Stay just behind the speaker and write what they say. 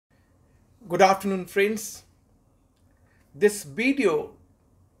Good afternoon, friends. This video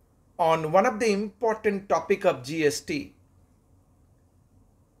on one of the important topic of GST.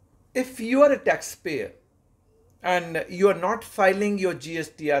 If you are a taxpayer and you are not filing your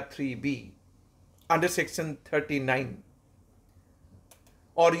GSTR 3B under section 39,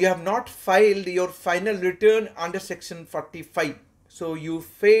 or you have not filed your final return under section 45, so you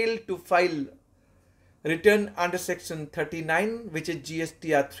fail to file return under section 39, which is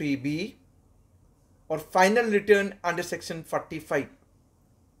GSTR 3B, or final return under section 45.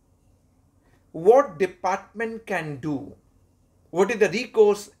 What department can do? What is the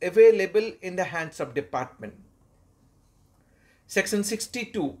recourse available in the hands of department? Section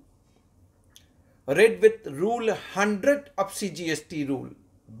 62, read with Rule 100 of CGST rule,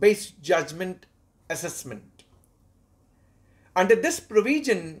 Best Judgment Assessment. Under this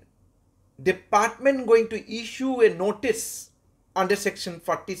provision, department going to issue a notice under section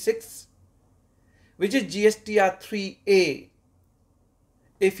 46, which is GSTR 3A.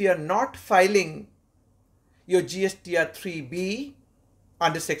 If you are not filing your GSTR 3B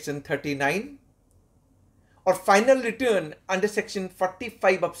under section 39 or final return under section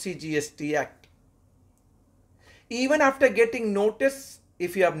 45 of CGST Act. Even after getting notice,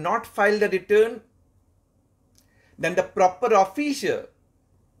 if you have not filed the return, then the proper officer,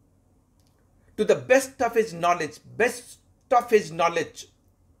 to the best of his knowledge,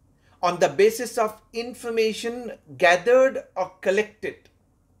 on the basis of information gathered or collected,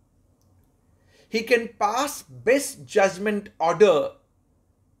 he can pass best judgment order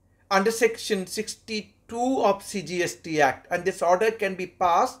under section 62 of CGST Act, and this order can be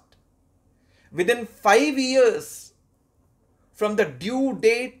passed within 5 years from the due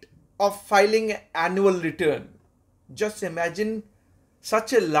date of filing annual return. Just imagine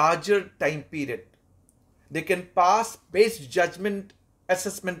such a larger time period. They can pass best judgment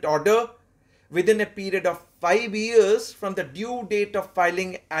assessment order within a period of 5 years from the due date of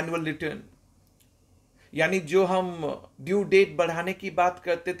filing annual return. यानी जो हम due date बढ़ाने की बात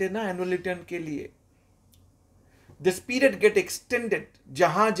करते थे ना annual return के लिए, दिस पीरियड गेट एक्सटेंडेड.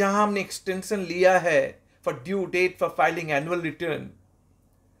 जहां जहां हमने एक्सटेंशन लिया है for due date for filing annual return,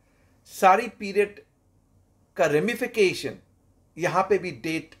 सारी पीरियड का रेमिफिकेशन यहां पे भी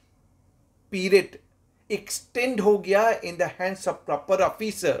डेट पीरियड extend हो गया in the hands of proper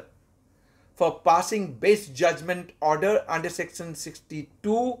officer for passing best judgment order under section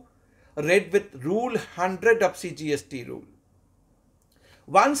 62 read with rule 100 of CGST rule.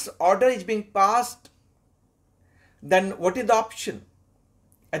 Once order is being passed, then what is the option?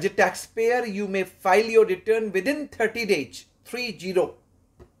 As a taxpayer, you may file your return within 30 days, 30.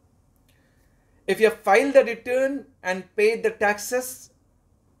 If you have filed the return and paid the taxes,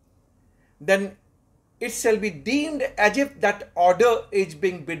 then it shall be deemed as if that order is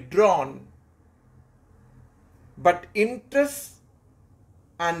being withdrawn, but interest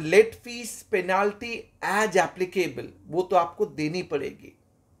and late fees penalty as applicable, वो तो आपको देनी पड़ेगी.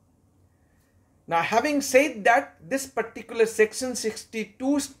 Now, having said that, this particular section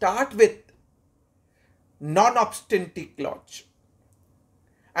 62 start with non-obstante clause,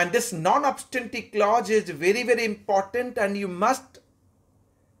 and this non-obstante clause is very, very important, and you must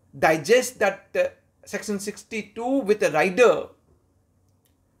digest that section 62 with a rider,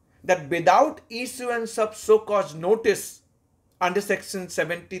 that without issuance of so-called notice under section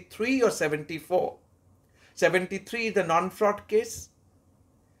 73 or 74. 73 is the non-fraud case.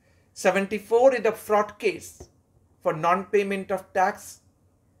 74 is the fraud case for non-payment of tax,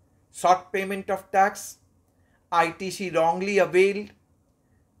 short payment of tax, ITC wrongly availed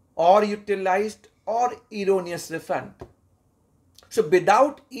or utilized, or erroneous refund. So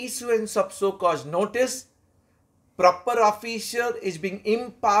without issuance of so-called notice, proper officer is being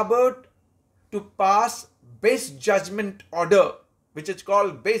empowered to pass best judgment order, which is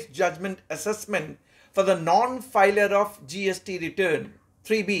called best judgment assessment, for the non-filer of GST return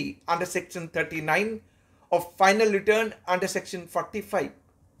 3B under section 39 of final return under section 45.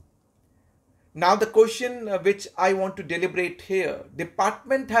 Now the question which I want to deliberate here,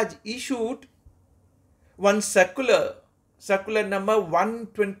 department has issued one circular number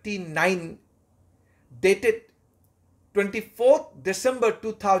 129 dated 24th December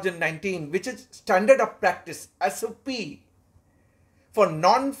 2019, which is standard of practice, SOP, for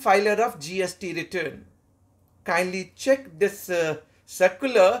non-filer of GST return. Kindly check this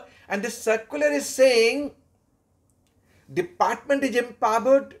circular, and this circular is saying department is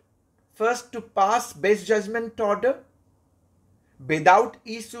empowered first to pass best judgment order without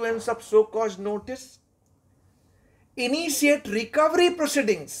issuance of so-called notice, initiate recovery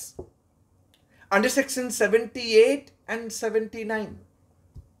proceedings under section 78 and 79.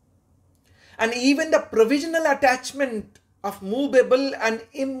 And even the provisional attachment of movable and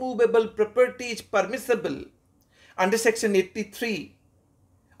immovable property is permissible under section 83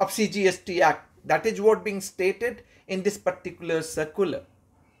 of CGST Act. That is what being stated in this particular circular.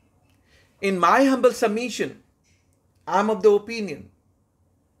 In my humble submission, I am of the opinion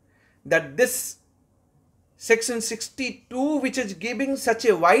that this section 62, which is giving such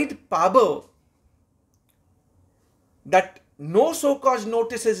a wide power that no so-called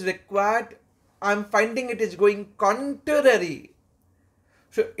notice is required, I am finding it is going contrary.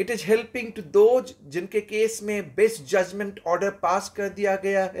 So it is helping to those जिनके case में best judgement order pass कर दिया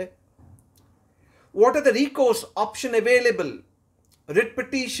गया है. What are the recourse option available? Writ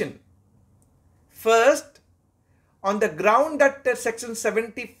petition. First, on the ground that section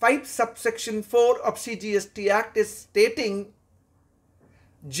 75 subsection 4 of CGST Act is stating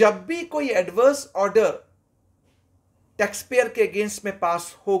जब भी कोई adverse order taxpayer के अगेंस्ट में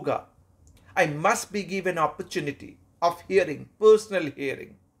पास होगा, I must be given opportunity of hearing, personal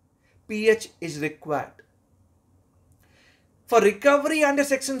hearing. PH is required. For recovery under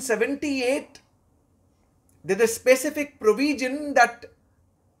section 78, there is a specific provision that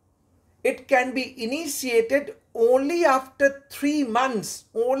it can be initiated only after 3 months,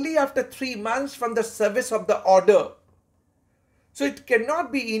 from the service of the order. So it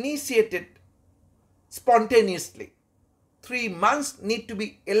cannot be initiated spontaneously. 3 months need to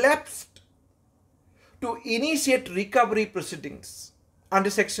be elapsed to initiate recovery proceedings under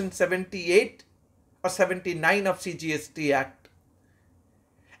section 78 or 79 of CGST Act.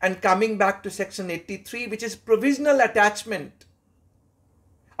 And coming back to section 83, which is provisional attachment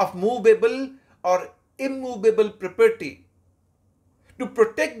of movable or immovable property to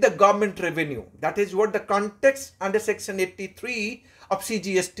protect the government revenue. That is what the context under section 83 of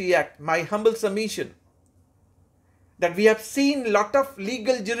CGST Act. My humble submission that we have seen lot of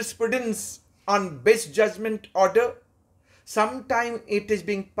legal jurisprudence on best judgment order. Sometimes it is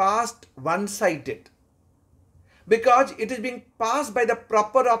being passed one-sided because it is being passed by the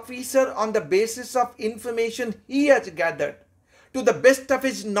proper officer on the basis of information he has gathered to the best of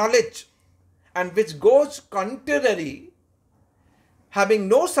his knowledge, and which goes contrary, having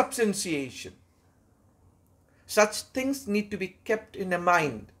no substantiation. Such things need to be kept in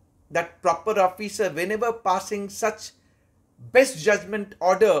mind, that proper officer, whenever passing such best judgment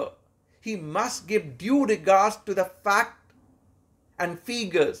order, he must give due regards to the fact and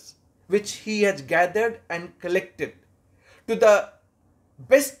figures which he has gathered and collected. To the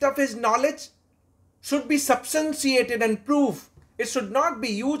best of his knowledge should be substantiated and proof. It should not be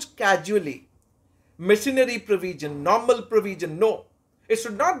used casually. Machinery provision, normal provision, no. It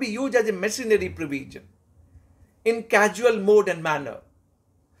should not be used as a machinery provision in casual mode and manner.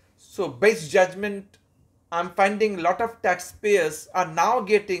 So best judgment, I'm finding a lot of taxpayers are now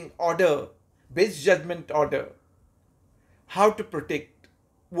getting order, best judgment order. How to protect,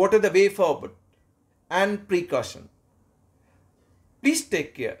 what are the way forward and precaution. Please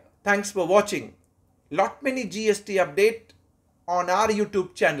take care. Thanks for watching. Lot many GST update on our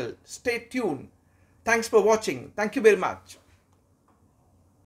YouTube channel. Stay tuned. Thanks for watching. Thank you very much.